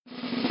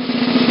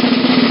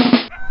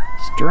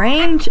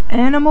Strange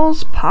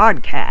Animals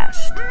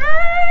Podcast.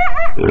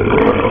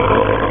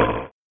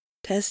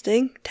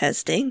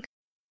 Testing.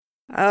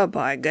 Oh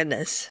my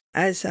goodness,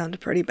 I sound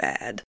pretty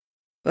bad.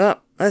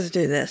 Well, let's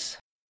do this.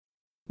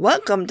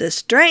 Welcome to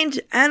Strange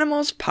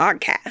Animals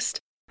Podcast.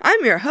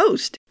 I'm your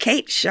host,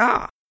 Kate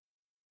Shaw.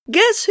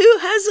 Guess who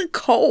has a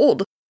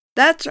cold?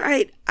 That's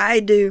right, I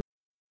do.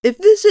 If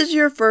this is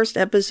your first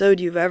episode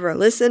you've ever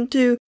listened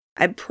to,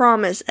 I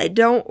promise I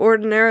don't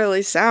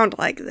ordinarily sound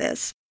like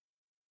this.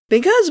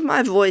 Because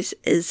my voice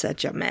is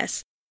such a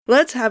mess,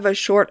 let's have a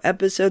short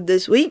episode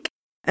this week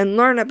and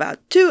learn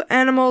about two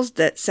animals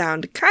that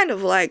sound kind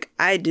of like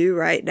I do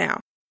right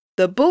now,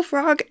 the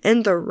bullfrog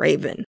and the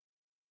raven.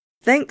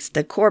 Thanks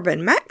to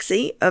Corbin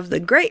Maxey of the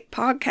great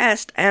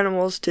podcast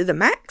Animals to the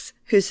Max,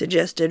 who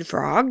suggested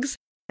frogs,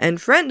 and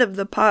friend of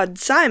the pod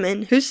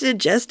Simon, who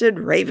suggested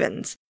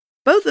ravens.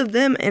 Both of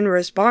them in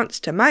response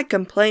to my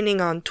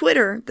complaining on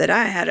Twitter that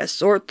I had a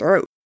sore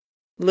throat.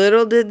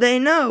 Little did they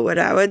know what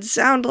I would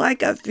sound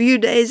like a few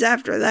days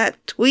after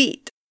that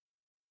tweet.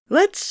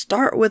 Let's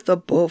start with the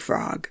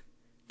bullfrog.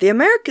 The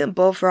American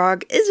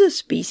bullfrog is a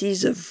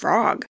species of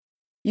frog.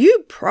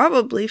 You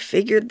probably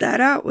figured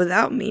that out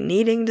without me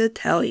needing to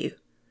tell you.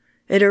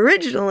 It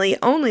originally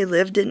only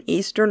lived in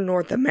eastern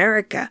North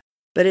America,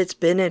 but it's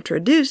been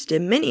introduced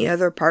in many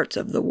other parts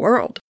of the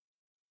world.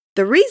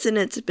 The reason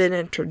it's been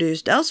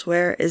introduced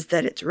elsewhere is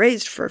that it's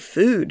raised for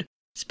food.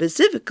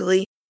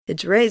 Specifically,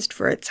 it's raised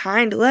for its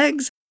hind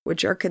legs,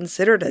 which are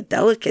considered a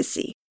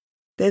delicacy.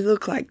 They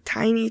look like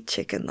tiny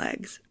chicken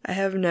legs. I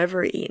have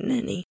never eaten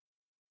any.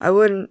 I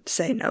wouldn't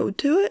say no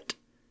to it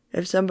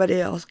if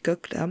somebody else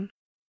cooked them.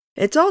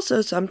 It's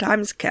also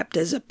sometimes kept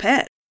as a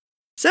pet.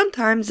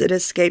 Sometimes it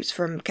escapes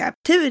from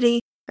captivity,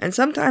 and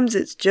sometimes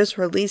it's just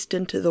released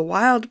into the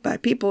wild by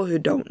people who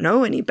don't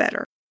know any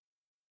better.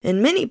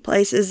 In many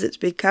places, it's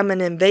become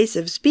an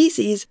invasive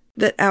species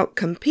that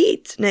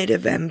outcompetes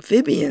native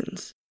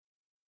amphibians.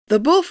 The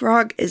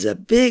bullfrog is a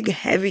big,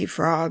 heavy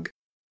frog.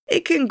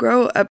 It can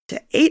grow up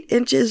to 8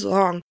 inches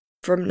long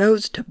from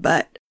nose to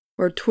butt,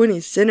 or 20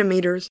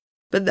 centimeters,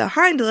 but the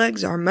hind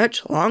legs are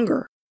much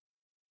longer.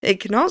 It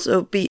can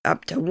also be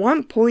up to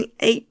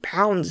 1.8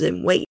 pounds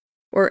in weight,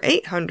 or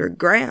 800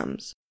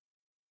 grams.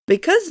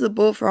 Because the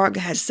bullfrog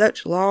has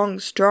such long,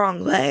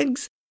 strong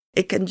legs,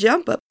 it can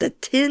jump up to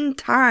 10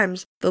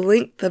 times the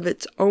length of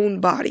its own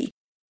body.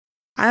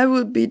 I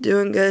would be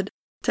doing good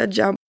to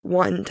jump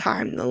 1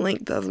 time the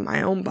length of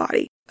my own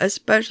body,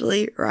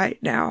 especially right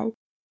now.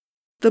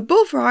 The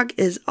bullfrog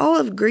is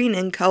olive green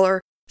in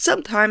color,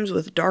 sometimes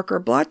with darker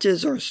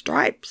blotches or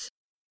stripes.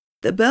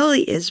 The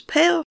belly is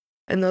pale,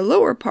 and the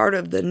lower part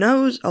of the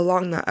nose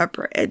along the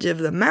upper edge of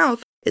the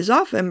mouth is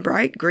often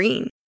bright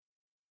green.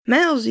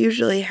 Males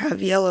usually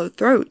have yellow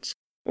throats,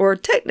 or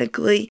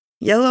technically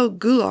yellow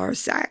gular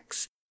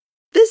sacs.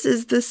 This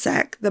is the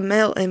sac the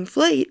male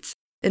inflates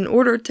in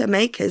order to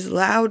make his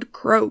loud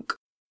croak.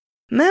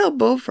 Male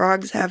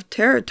bullfrogs have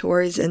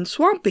territories in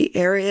swampy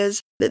areas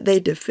that they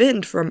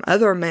defend from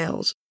other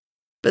males,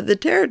 but the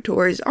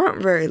territories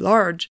aren't very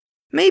large,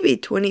 maybe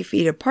 20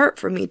 feet apart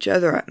from each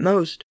other at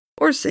most,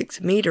 or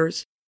 6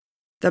 meters.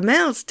 The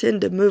males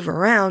tend to move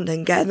around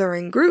and gather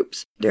in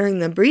groups during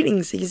the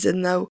breeding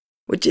season though,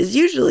 which is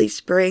usually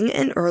spring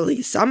and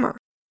early summer.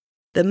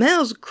 The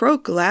males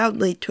croak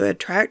loudly to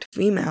attract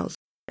females,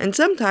 and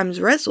sometimes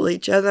wrestle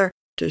each other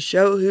to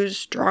show who's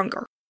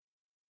stronger.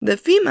 The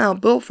female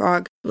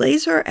bullfrog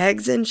lays her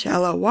eggs in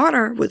shallow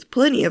water with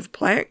plenty of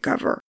plant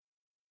cover.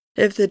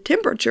 If the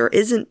temperature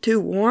isn't too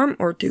warm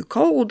or too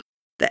cold,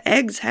 the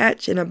eggs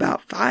hatch in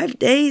about 5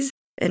 days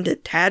into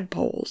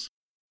tadpoles.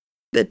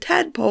 The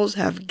tadpoles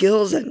have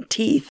gills and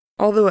teeth,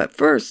 although at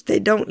first they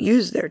don't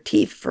use their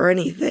teeth for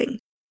anything.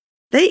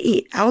 They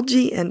eat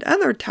algae and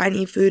other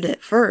tiny food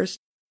at first,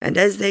 and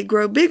as they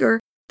grow bigger,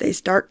 they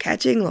start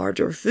catching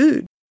larger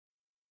food.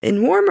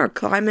 In warmer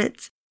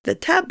climates, the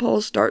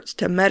tadpole starts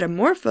to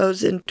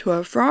metamorphose into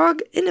a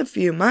frog in a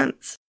few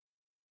months.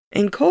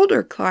 In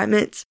colder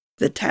climates,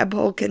 the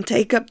tadpole can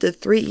take up to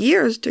 3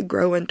 years to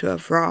grow into a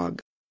frog.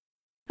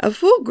 A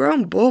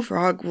full-grown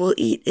bullfrog will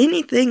eat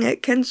anything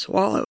it can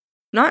swallow,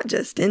 not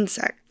just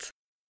insects.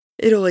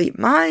 It'll eat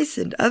mice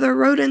and other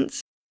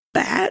rodents,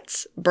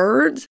 bats,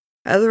 birds,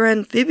 other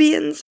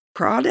amphibians,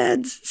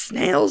 crawdads,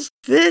 snails,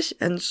 fish,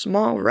 and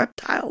small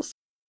reptiles.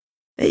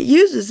 It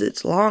uses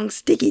its long,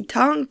 sticky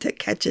tongue to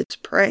catch its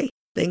prey,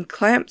 then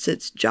clamps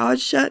its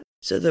jaws shut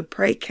so the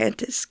prey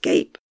can't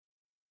escape.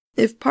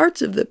 If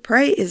parts of the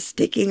prey is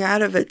sticking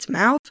out of its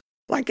mouth,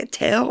 like a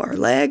tail or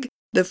leg,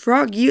 the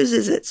frog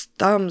uses its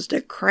thumbs to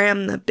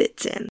cram the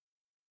bits in.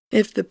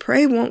 If the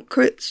prey won't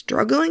quit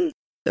struggling,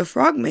 the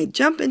frog may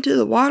jump into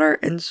the water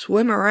and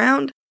swim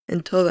around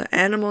until the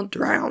animal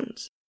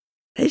drowns.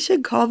 They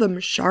should call them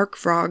shark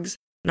frogs,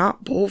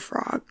 not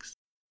bullfrogs.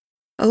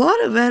 A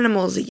lot of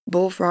animals eat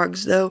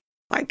bullfrogs though,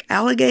 like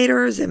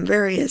alligators and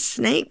various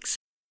snakes,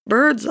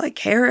 birds like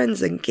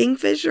herons and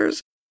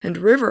kingfishers, and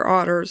river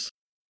otters.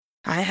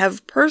 I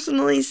have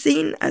personally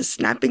seen a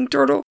snapping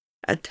turtle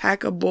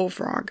attack a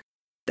bullfrog.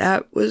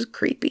 That was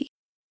creepy.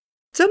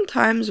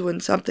 Sometimes when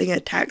something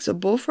attacks a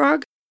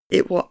bullfrog,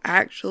 it will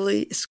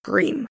actually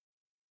scream.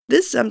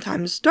 This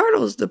sometimes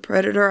startles the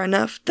predator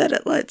enough that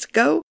it lets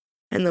go,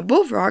 and the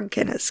bullfrog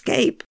can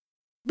escape.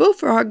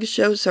 Bullfrogs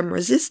show some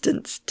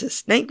resistance to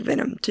snake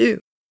venom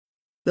too.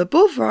 The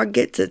bullfrog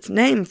gets its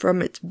name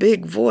from its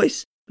big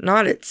voice,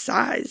 not its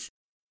size.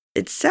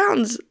 It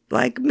sounds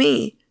like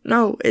me.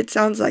 No, it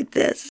sounds like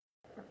this.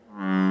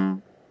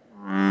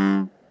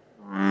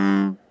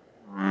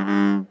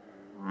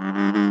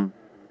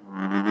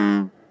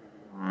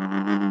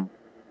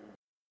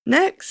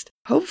 Next,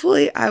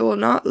 hopefully I will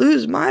not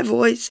lose my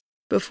voice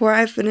before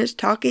I finish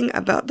talking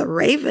about the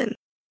raven.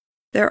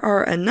 There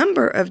are a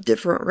number of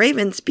different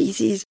raven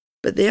species,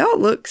 but they all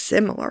look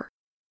similar.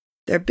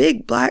 They're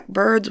big black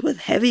birds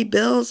with heavy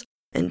bills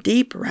and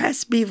deep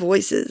raspy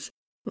voices,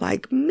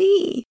 like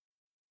me.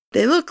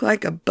 They look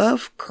like a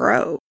buff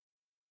crow.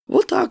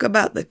 We'll talk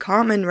about the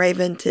common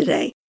raven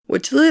today,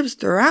 which lives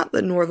throughout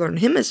the northern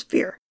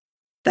hemisphere.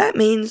 That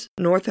means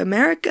North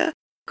America,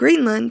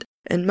 Greenland,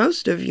 and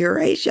most of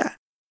Eurasia.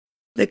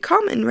 The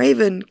common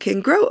raven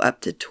can grow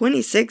up to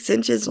 26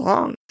 inches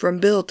long from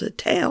bill to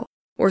tail,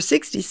 or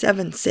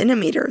 67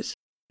 centimeters,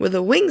 with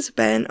a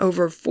wingspan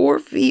over 4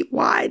 feet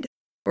wide,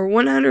 or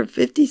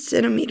 150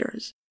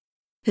 centimeters.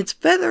 Its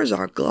feathers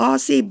are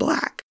glossy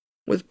black,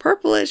 with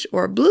purplish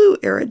or blue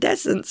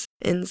iridescence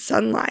in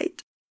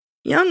sunlight.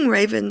 Young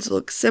ravens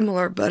look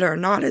similar but are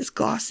not as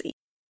glossy.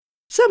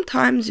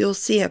 Sometimes you'll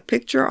see a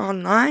picture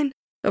online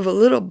of a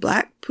little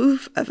black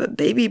poof of a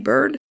baby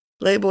bird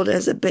labeled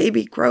as a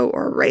baby crow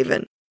or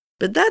raven,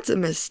 but that's a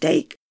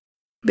mistake.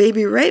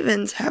 Baby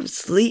ravens have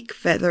sleek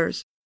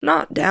feathers,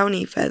 not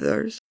downy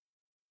feathers.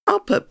 I'll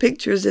put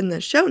pictures in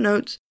the show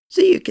notes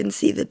so you can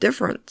see the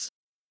difference.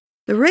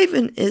 The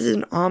raven is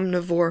an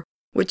omnivore,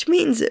 which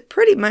means it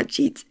pretty much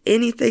eats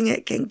anything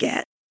it can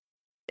get.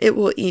 It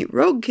will eat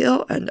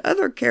roadkill and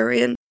other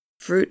carrion,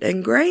 fruit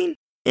and grain,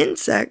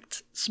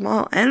 insects,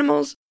 small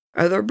animals,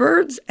 other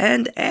birds,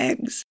 and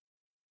eggs.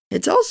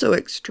 It's also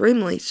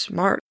extremely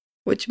smart,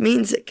 which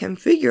means it can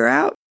figure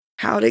out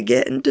how to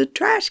get into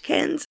trash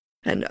cans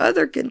and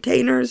other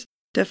containers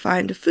to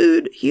find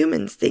food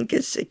humans think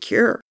is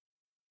secure.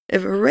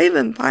 If a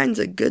raven finds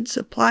a good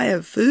supply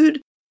of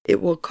food,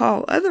 it will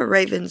call other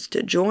ravens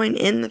to join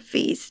in the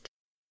feast.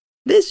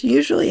 This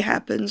usually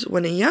happens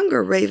when a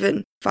younger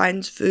raven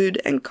finds food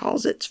and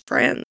calls its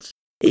friends,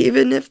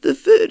 even if the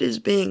food is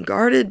being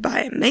guarded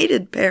by a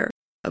mated pair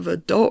of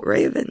adult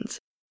ravens.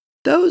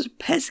 Those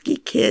pesky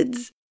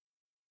kids.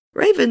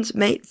 Ravens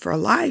mate for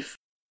life,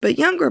 but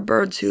younger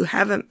birds who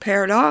haven't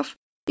paired off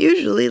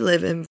usually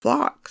live in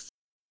flocks.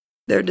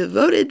 They're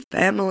devoted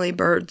family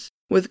birds,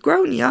 with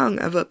grown young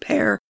of a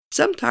pair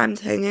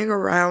sometimes hanging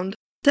around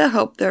to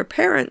help their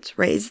parents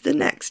raise the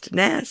next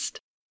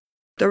nest.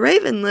 The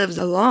raven lives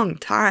a long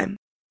time,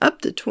 up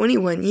to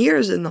 21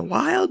 years in the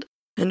wild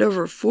and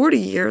over 40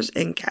 years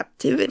in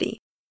captivity.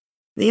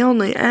 The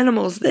only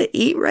animals that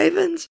eat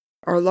ravens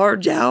are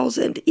large owls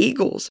and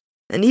eagles,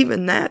 and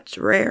even that's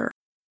rare.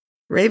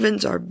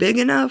 Ravens are big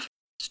enough,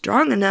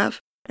 strong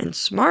enough, and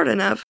smart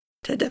enough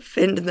to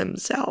defend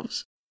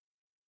themselves.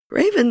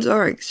 Ravens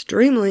are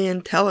extremely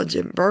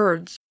intelligent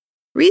birds.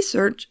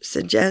 Research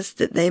suggests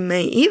that they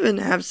may even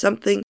have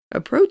something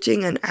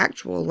approaching an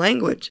actual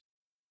language.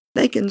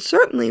 They can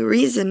certainly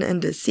reason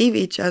and deceive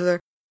each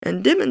other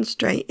and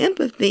demonstrate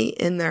empathy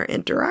in their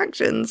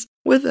interactions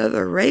with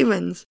other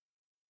ravens.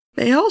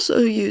 They also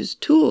use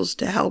tools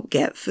to help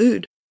get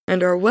food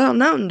and are well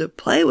known to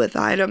play with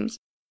items,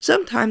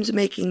 sometimes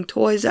making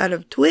toys out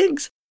of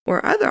twigs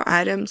or other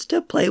items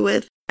to play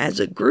with as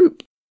a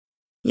group.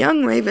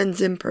 Young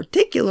ravens in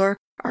particular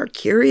are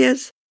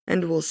curious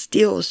and will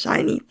steal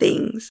shiny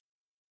things.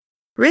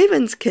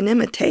 Ravens can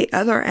imitate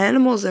other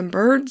animals and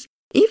birds,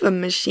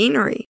 even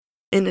machinery,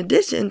 in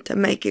addition to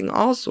making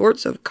all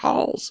sorts of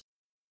calls.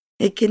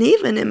 It can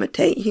even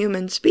imitate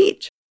human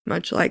speech,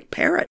 much like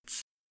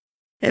parrots.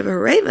 If a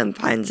raven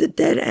finds a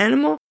dead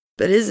animal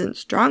but isn't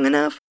strong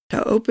enough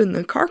to open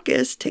the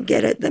carcass to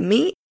get at the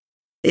meat,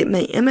 it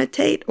may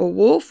imitate a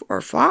wolf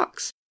or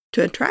fox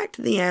to attract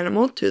the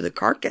animal to the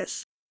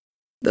carcass.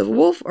 The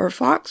wolf or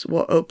fox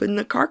will open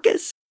the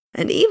carcass,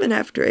 and even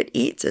after it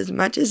eats as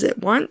much as it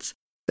wants,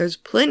 there's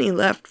plenty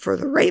left for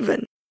the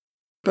raven.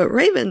 But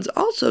ravens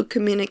also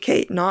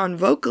communicate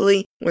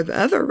non-vocally with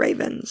other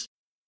ravens.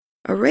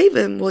 A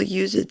raven will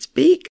use its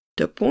beak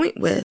to point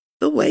with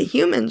the way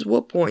humans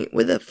will point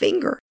with a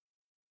finger.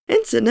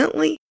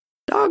 Incidentally,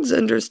 dogs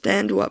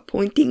understand what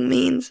pointing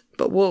means,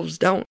 but wolves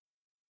don't.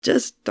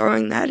 Just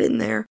throwing that in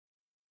there.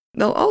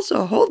 They'll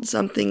also hold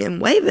something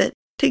and wave it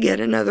to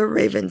get another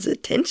raven's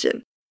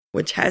attention,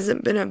 which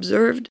hasn't been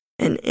observed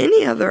in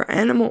any other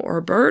animal or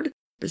bird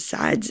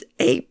besides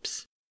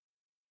apes.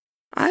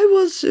 I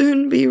will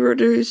soon be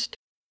reduced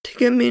to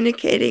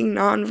communicating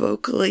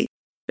non-vocally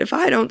if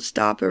I don't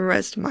stop and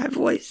rest my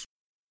voice.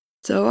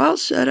 So I'll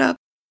shut up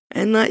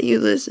and let you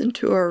listen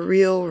to a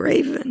real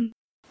raven.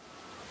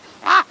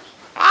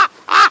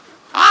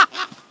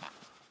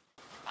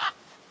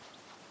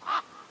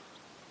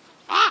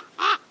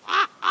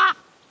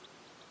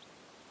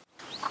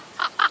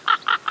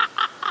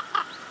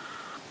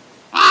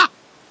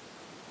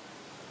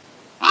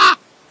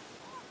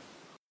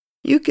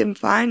 You can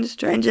find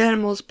Strange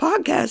Animals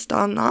Podcast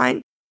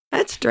online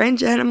at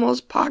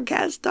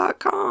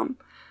strangeanimalspodcast.com.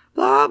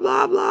 Blah,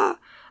 blah, blah.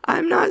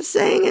 I'm not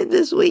saying it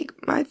this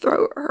week. My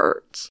throat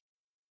hurts.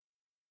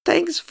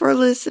 Thanks for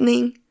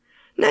listening.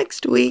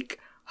 Next week,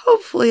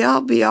 hopefully I'll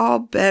be all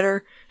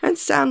better and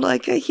sound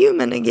like a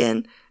human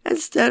again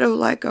instead of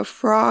like a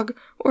frog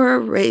or a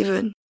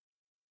raven.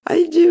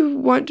 I do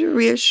want to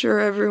reassure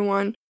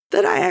everyone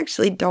that I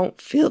actually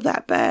don't feel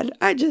that bad.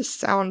 I just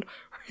sound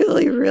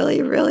really,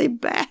 really, really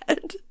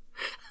bad.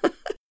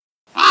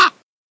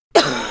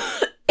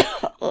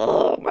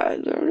 Oh, my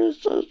throat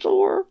is so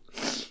sore.